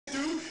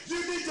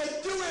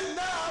to do it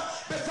now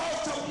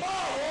because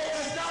tomorrow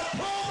is not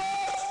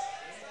promised.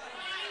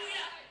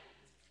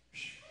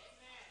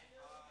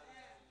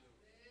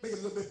 Make it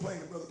a little bit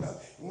plainer, Brother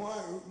Pastor. Why?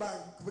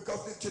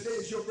 Because today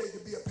is your day to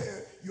be a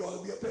parent. You ought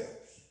to be a parent.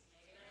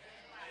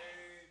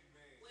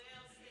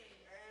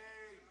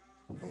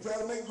 Don't try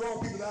to make grown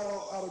people out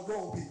of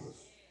grown people.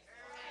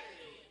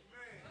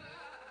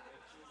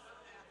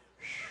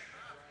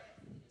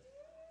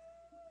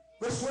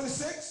 Verse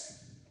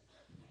 26.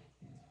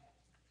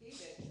 He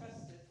that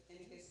trusteth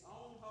in his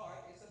own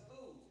heart is a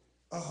fool.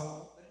 But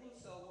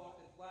whoso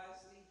walketh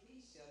wisely,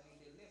 he shall be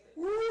delivered.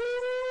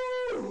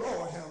 Ooh,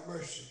 Lord have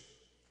mercy.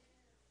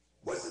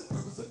 What is the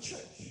purpose of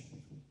church?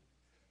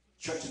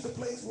 Church is a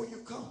place where you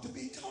come to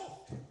be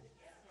taught.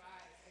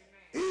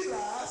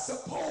 Eli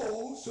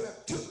supposed to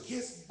have took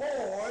his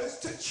boys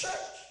to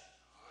church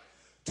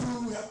to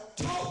have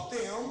taught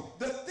them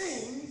the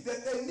things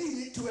that they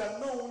needed to have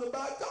known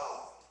about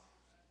God.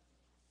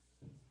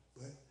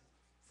 But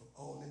from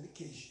all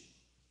indication,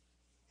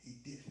 he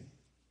didn't.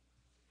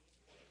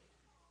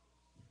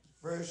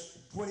 Verse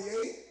 28.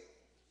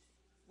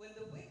 When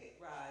the wicked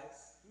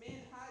rise,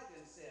 men hide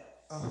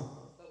themselves.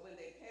 But when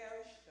they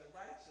perish, the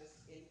righteous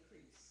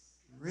increase.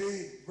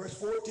 Read verse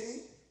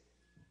 14.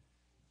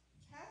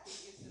 Happy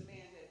is the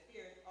man that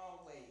feareth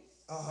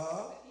always.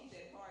 But he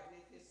that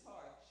hardeneth his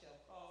heart shall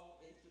fall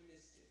into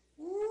mischief.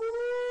 Ooh.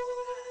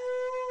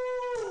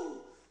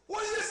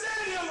 What is it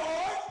saying here,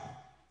 Lord?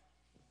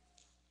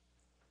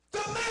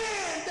 The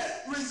man that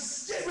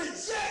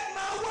reject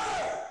my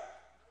word.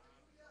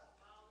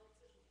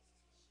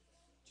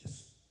 Just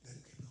let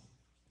it keep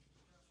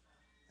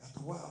on. After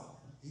a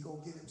while, he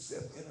gonna get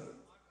himself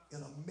in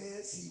a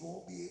mess he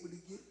won't be able to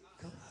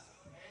come out of.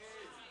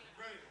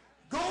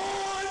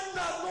 Going,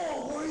 not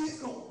knowing where he's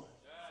going.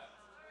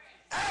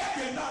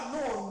 Acting, not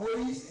knowing where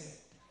he's at.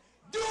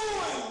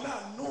 Doing,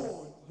 not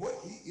knowing what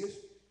he is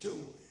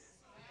doing.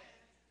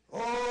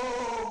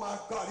 Oh my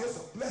God, it's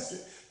a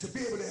blessing to be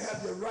able to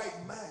have your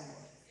right mind.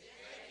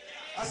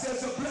 I said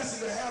it's a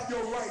blessing to have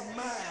your right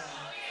mind.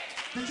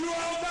 Did you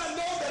all not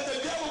know that the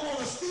devil want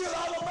to steal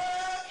our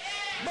mind?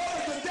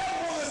 Mother, the devil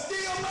want to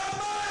steal my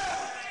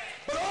mind.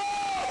 But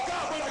oh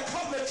God, when I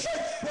come to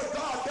church, what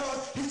God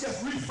does, he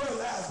just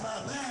refertilizes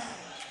my mind.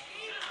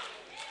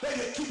 They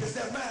that keepeth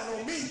their mind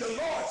on me, the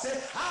Lord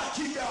said, I'll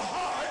keep their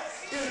heart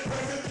in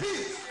perfect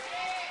peace.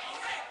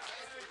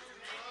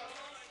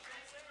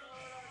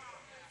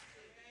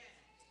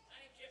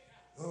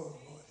 Oh,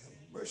 Lord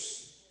have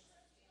mercy.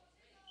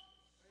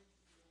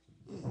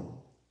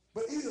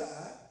 But Eli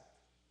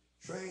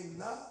trained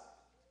not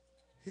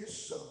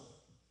his son.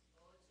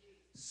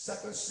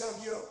 2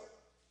 Samuel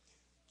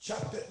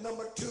chapter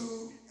number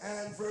 2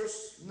 and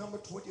verse number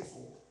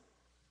 24.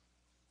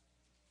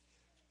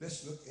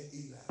 Let's look at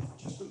Eli for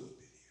just a little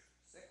bit here.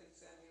 2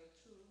 Samuel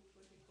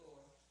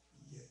 2:24.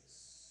 Yes.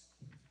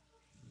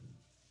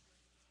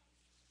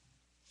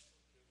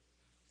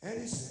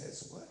 And he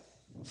says what?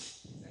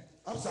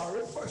 I'm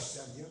sorry, 1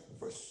 Samuel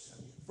 2.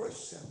 1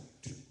 Samuel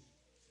 2.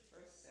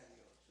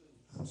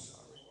 I'm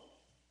sorry.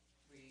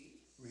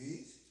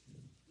 Read.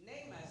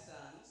 Nay, my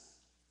sons,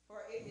 for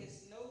it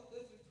is no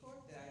good report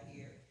that I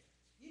hear.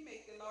 Ye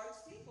make the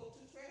Lord's people to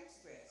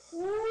transgress.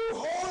 Ooh,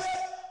 hold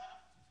it.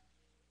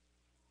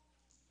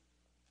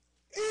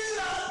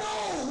 Eli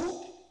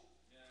knew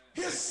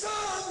his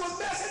sons were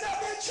messing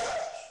up in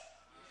church.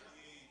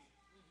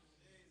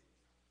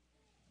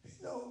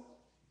 He know.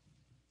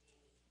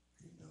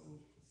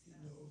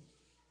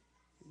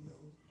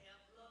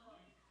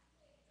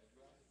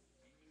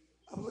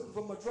 I'm looking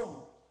for my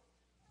drummer.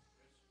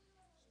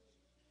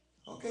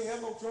 I can't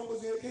have no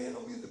drummers here. I can't have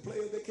no music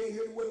players. They can't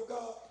hear the word of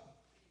God.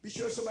 Be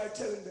sure somebody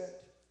tell him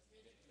that.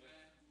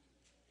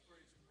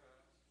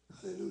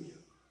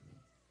 Hallelujah.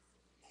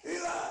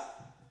 Eli,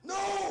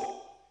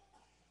 no,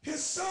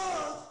 his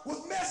son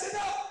was messing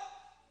up.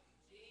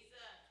 Jesus.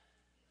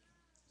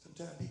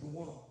 Sometimes people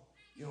want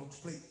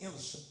to play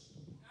innocent.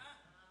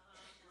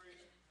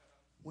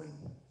 When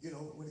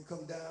it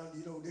comes down,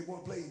 they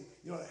want to play,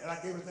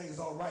 like everything is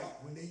all right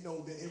when they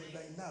know that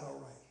everything's not all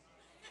right.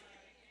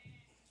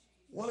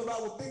 One of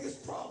our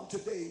biggest problems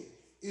today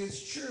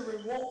is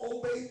children won't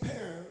obey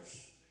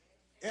parents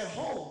at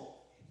home.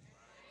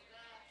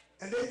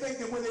 And they think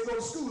that when they go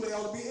to school, they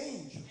ought to be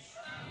angels.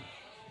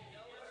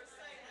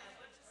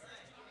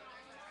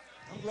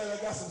 I'm glad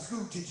I got some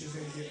school teachers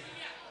in here.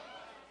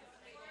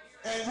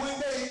 And when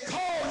they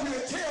call you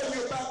and tell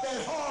you about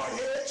that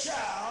hard-headed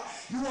child,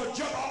 you want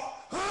to jump off.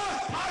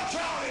 My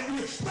child,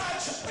 wait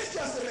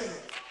just a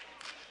minute.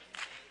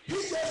 He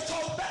just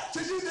talked back to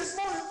you this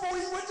morning before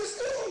he went to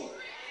school.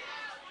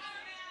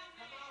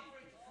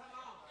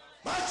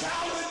 My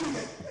child didn't do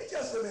that. Wait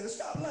just a minute,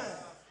 stop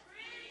lying.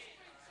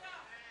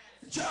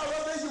 The child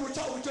up there you were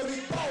talking to,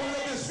 he balling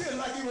up his fist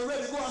like he was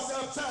ready to go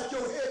outside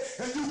your head,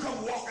 and you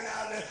come walking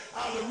out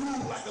of the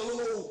room like a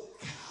little old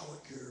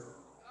coward girl.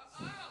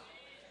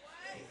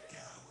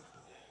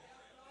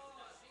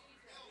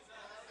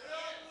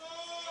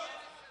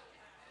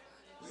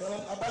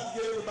 Well, I'm about to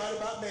get everybody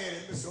about mad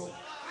at me, so.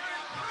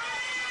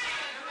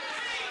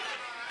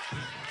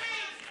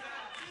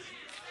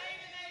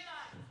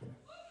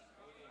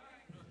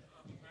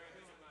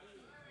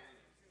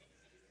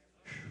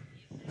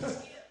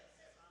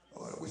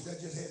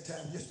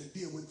 time just to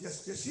deal with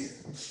just here.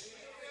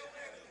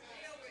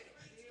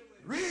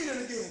 Read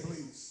it again,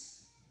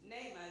 please.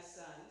 Nay, my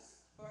sons,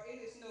 for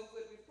it is no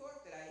good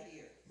report that I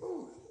hear.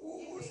 Ooh.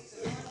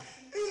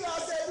 Eli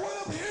said,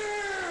 what up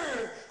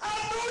here?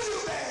 I know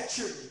you bad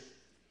children.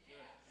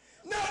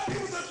 Now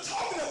people are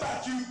talking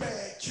about you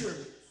bad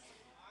children.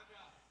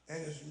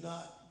 And it's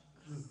not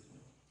good.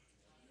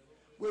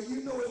 Well,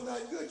 you know it's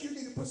not good. You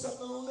need to put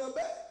something on their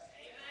back.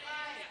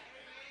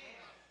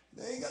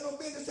 They ain't got no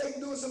business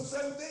taking doing some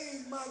certain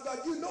things. My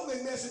God, you know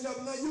they messing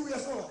up. Now you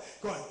just want to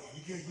go ahead.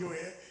 You get your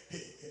head.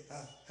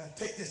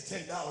 Take this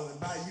 $10 and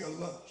buy you a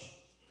lunch.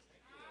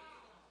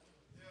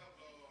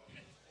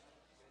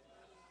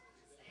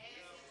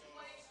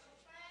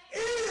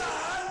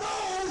 Eli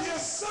knows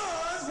his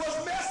sons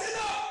was messing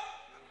up.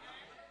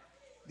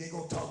 They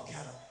gonna talk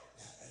kind of,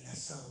 now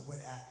son, what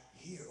I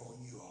hear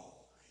on you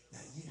all. Now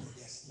you know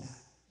that's not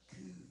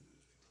good.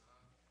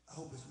 I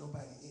hope there's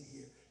nobody in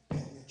here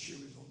patting their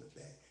children on the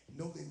back. You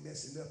know they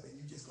messing up and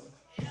you just gonna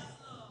pat them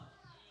on.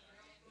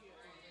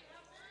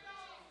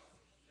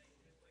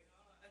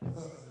 Oh,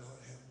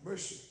 Lord have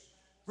mercy.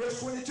 Verse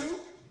 22.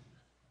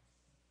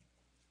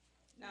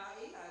 Now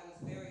Eli was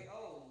very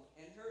old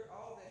and heard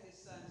all that his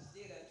sons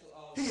did unto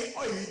all.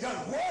 He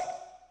done what?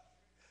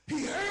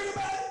 He heard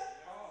about it.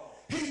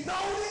 He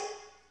known it.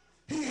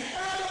 He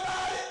heard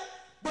about it,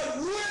 but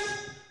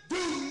wouldn't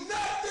do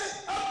nothing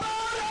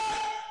about it.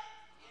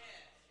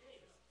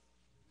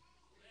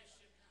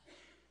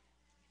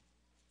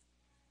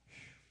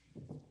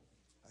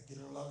 I get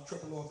in a lot of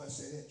trouble if I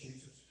say that,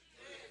 Jesus.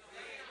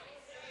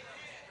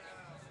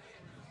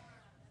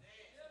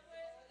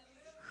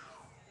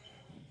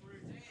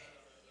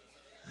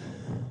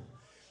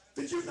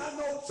 Did you not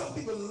know some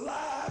people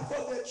lie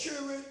for their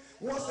children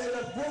once they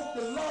have broke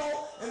the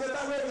law and they're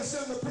not ready to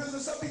send them to prison?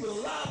 Some people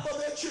lie for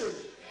their children.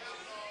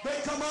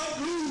 They come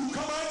unglued,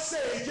 come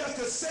unsaved, just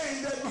to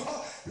say that,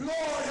 Lord,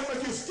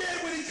 if you're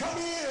scared when he come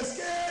in and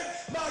scared,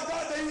 my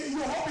God,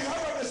 you hope he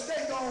hurry up and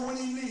stay gone when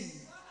he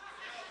leaves.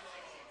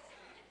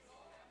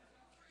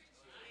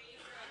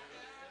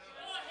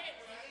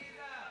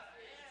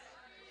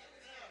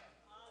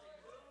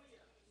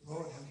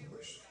 Lord have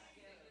mercy.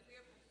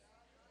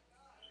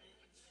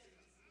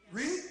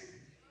 Read.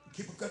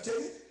 Keep it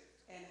continuing.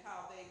 And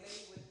how they lay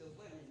with the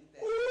women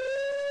that...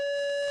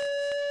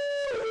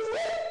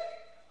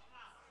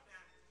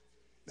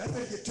 That's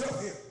going to get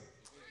tough here.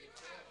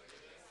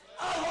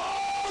 Out of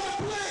all the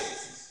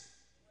places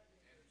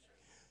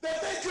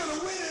that they could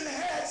have went and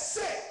had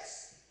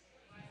sex,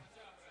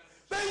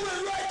 they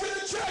went right to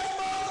the church,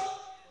 mother.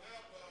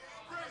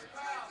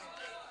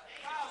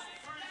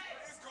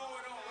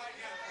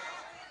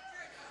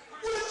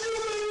 Would you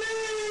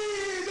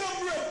believe them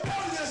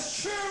rebellious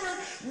children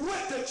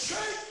went to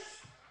church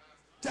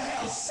to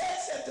have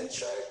sex at the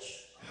church?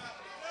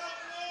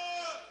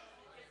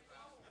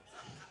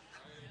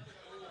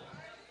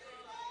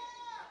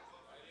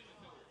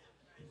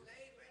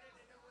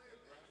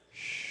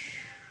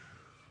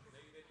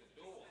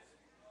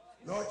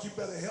 Lord, you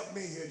better help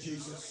me here,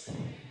 Jesus.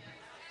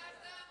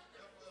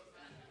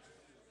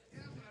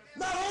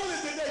 Not only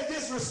did they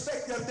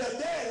disrespect their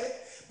daddy,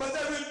 but they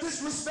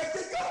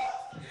disrespected God.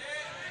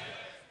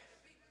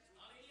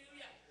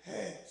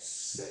 Had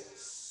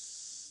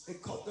sex. They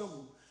caught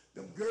them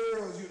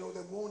girls,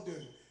 that wanted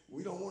to,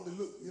 we don't want to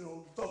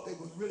look, thought they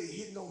was really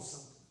hitting on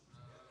something.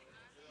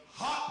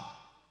 Hot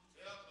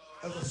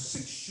as a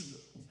 6-shooter.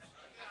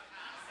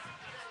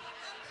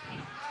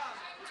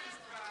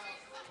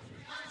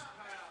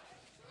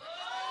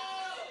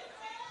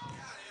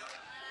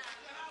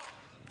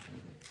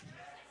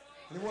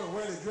 They want to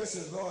wear the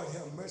dresses, Lord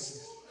have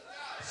mercy.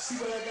 See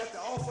what I got to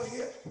offer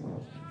here?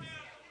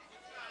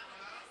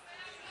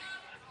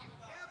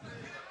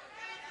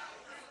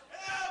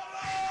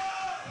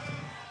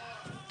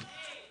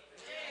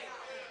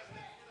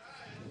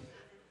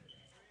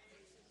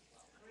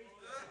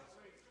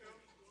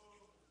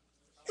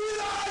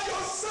 Eli,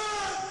 your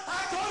son, I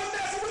caught him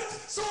messing with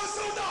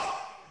so-and-so dog.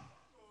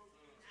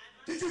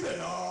 Did you say,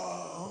 no,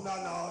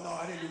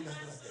 I didn't do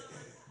nothing like that,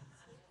 Daddy.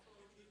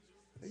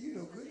 Now, you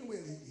know good and well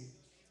he did.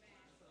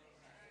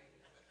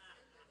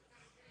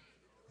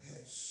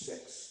 Had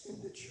sex in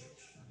the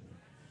church.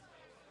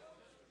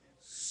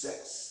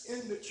 Sex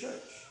in the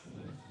church.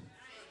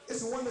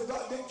 It's the one that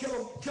God didn't kill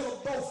them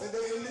both and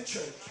they're in the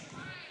church.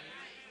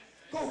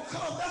 Go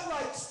come,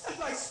 that's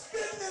like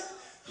spitting.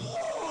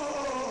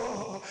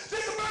 Oh,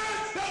 think about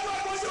it. That's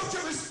like when your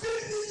children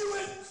spitting in you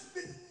and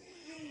spitting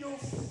in your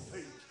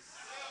face.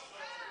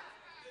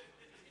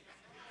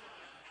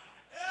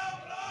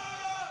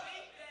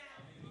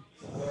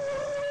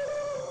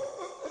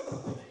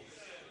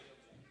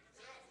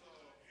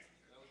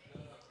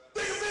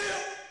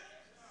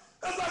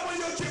 That's like when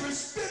your children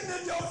spitting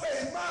in your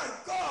face. My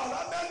God,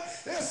 I mean,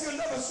 they'll see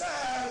another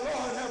side.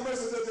 Lord have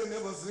mercy that they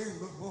never seen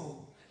before.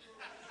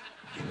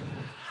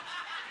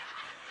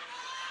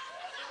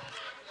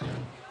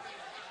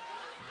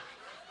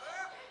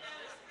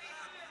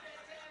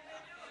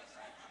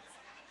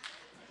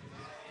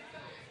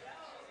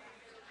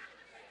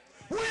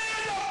 When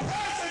the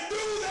person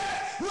do that,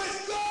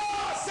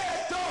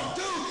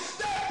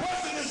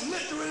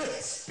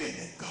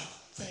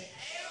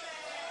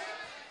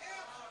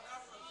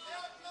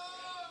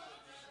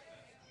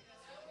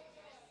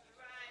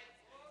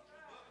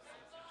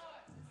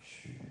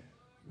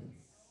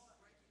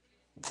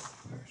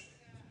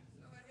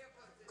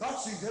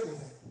 sees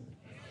everything.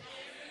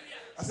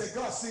 I said,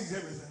 God sees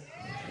everything.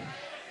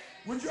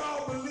 Would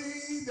y'all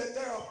believe that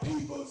there are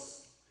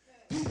peoples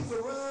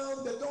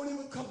around that don't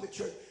even come to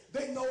church?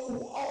 They know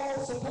who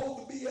all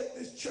supposed to be at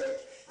this church,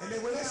 and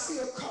then when they see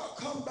a car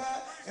come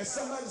by and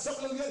somebody,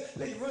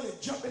 they run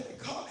and jump in the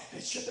car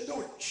and shut the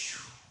door.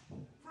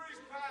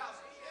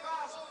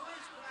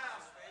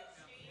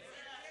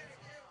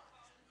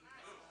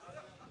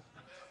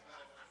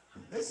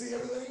 They see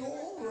everything going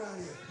on around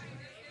here.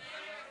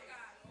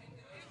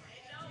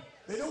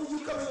 They know when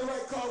you come in the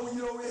right car, when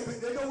you don't.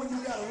 They know when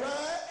you got a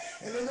ride,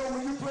 and they know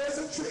when you play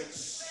some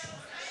tricks.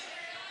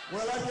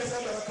 Well, I guess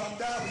I better come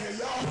down here.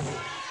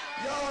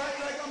 Y'all act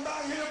like I'm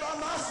down here by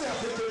myself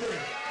here today.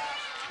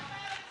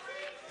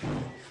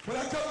 When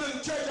I come to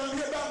the church, I'm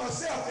here by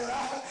myself, and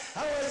I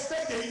don't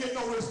expect to get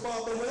no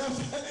response. But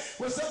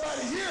when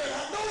somebody here, and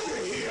I know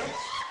you're here,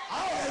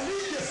 I'll at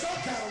least get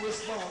some kind of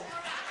response.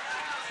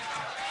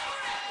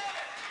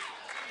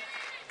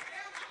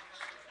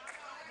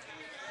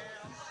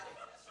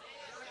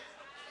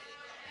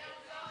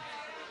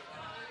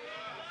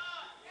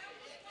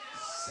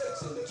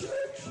 Sex in the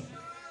church.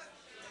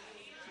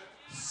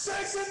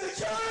 Sex in the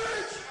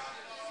church.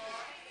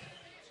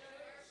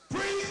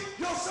 Priest,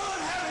 your son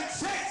having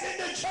sex in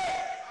the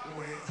church.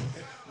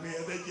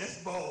 Well, they're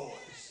just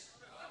boys.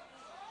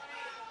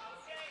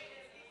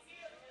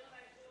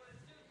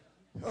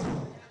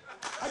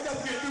 I got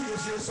to get through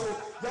this here, so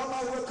y'all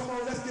might as well come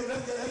on. Let's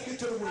get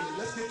to the word.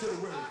 Let's get to the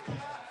word.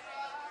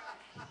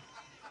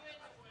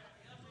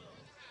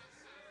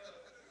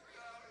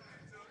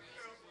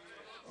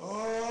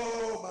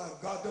 Oh my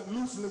God, them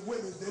loosely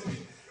women,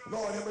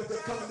 Lord, they're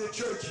coming to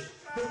church.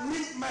 The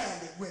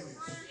weak-minded women.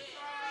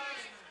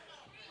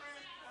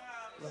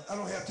 Well, I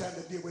don't have time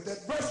to deal with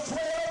that. Verse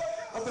 12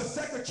 of the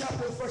second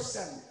chapter of 1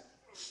 Samuel.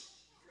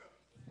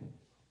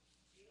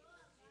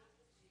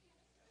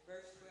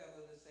 Verse 12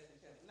 of the second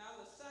chapter. Now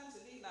the sons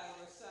of Eli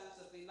were sons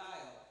of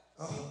Belial.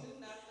 They knew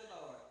not the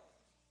Lord.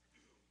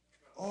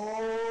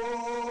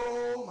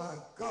 Oh my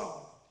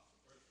God.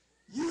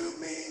 You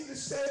mean to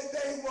say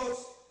they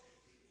was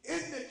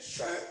in the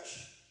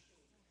church?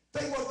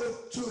 They were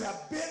to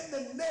have been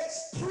the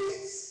next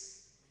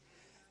priest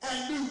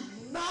and knew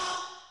not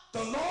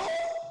the Lord?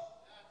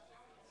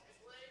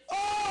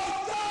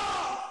 Oh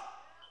God!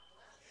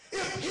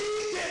 If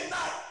he did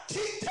not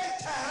take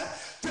time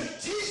to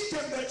teach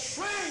them, to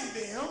train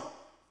them,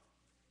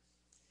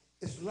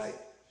 it's like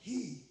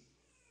he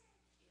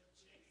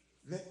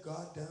let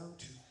God down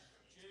too.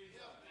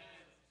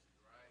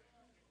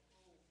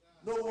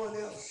 No one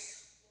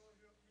else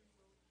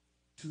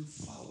to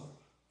follow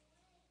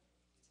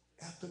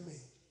after me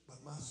but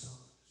my sons.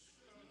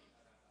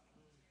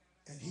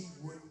 And he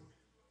wouldn't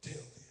tell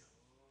them.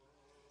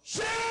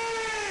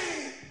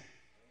 Shame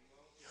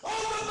on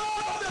the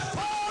Lord of the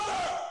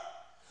Father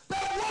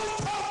that won't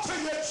talk to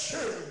your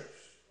children.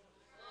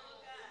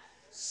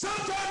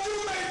 Sometimes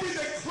you may be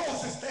the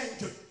closest thing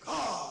to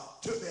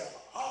God, to their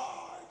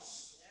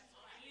hearts.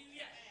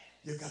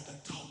 You got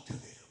to talk to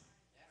them.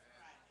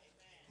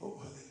 Oh,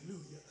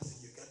 hallelujah. I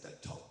said, you got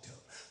to talk to them.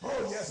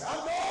 Oh, yes, I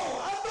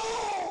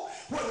know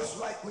what it's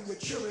like when your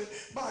children,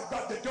 my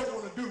God, they don't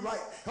want to do right.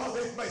 Oh,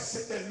 they might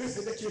sit there and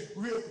listen at you,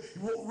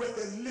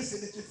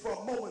 listen at you for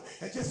a moment,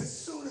 and just as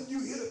soon as you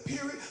hit a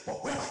period, well,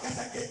 I guess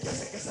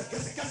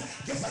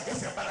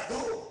I better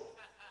go.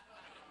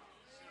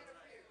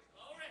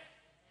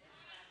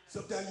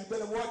 Sometimes you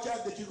better watch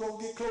out that you're going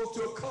to get close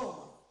to a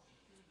coma.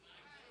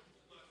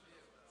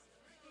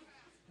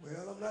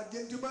 Well, I'm not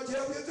getting too much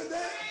help here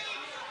today.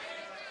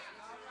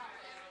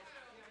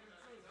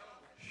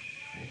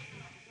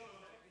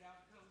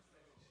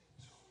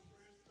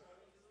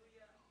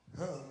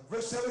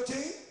 Verse 17.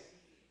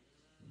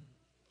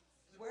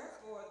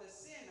 Wherefore the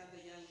sin of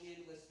the young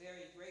men was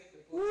very great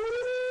before.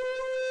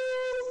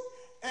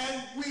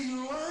 And we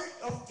learned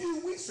a few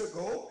weeks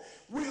ago,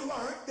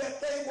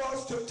 that they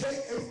was to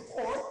take a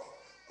fork,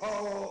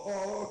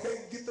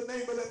 can't get the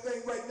name of that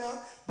thing right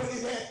now, but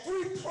it had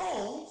 3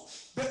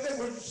 prongs that they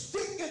would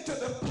stick into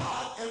the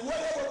pot, and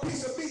whatever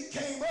piece of meat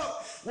came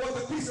up was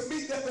the piece of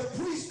meat that the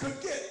priest could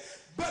get.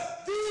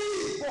 But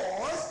these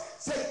boys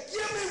said,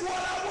 give me what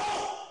I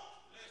want.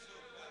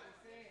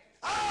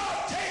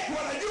 I'll take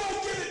what you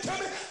don't give it to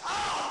me,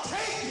 I'll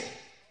take it.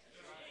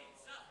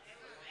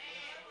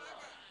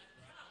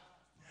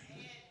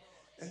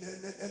 And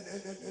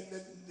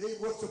then they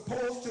were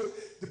supposed to,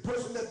 the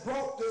person that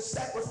brought the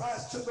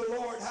sacrifice to the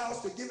Lord's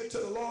house to give it to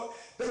the Lord,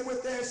 they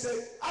went there and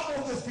said, I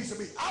want this piece of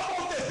meat. I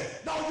want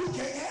this. No, you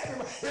can't have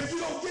it. If you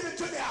don't give it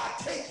to me, I'll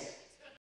take it.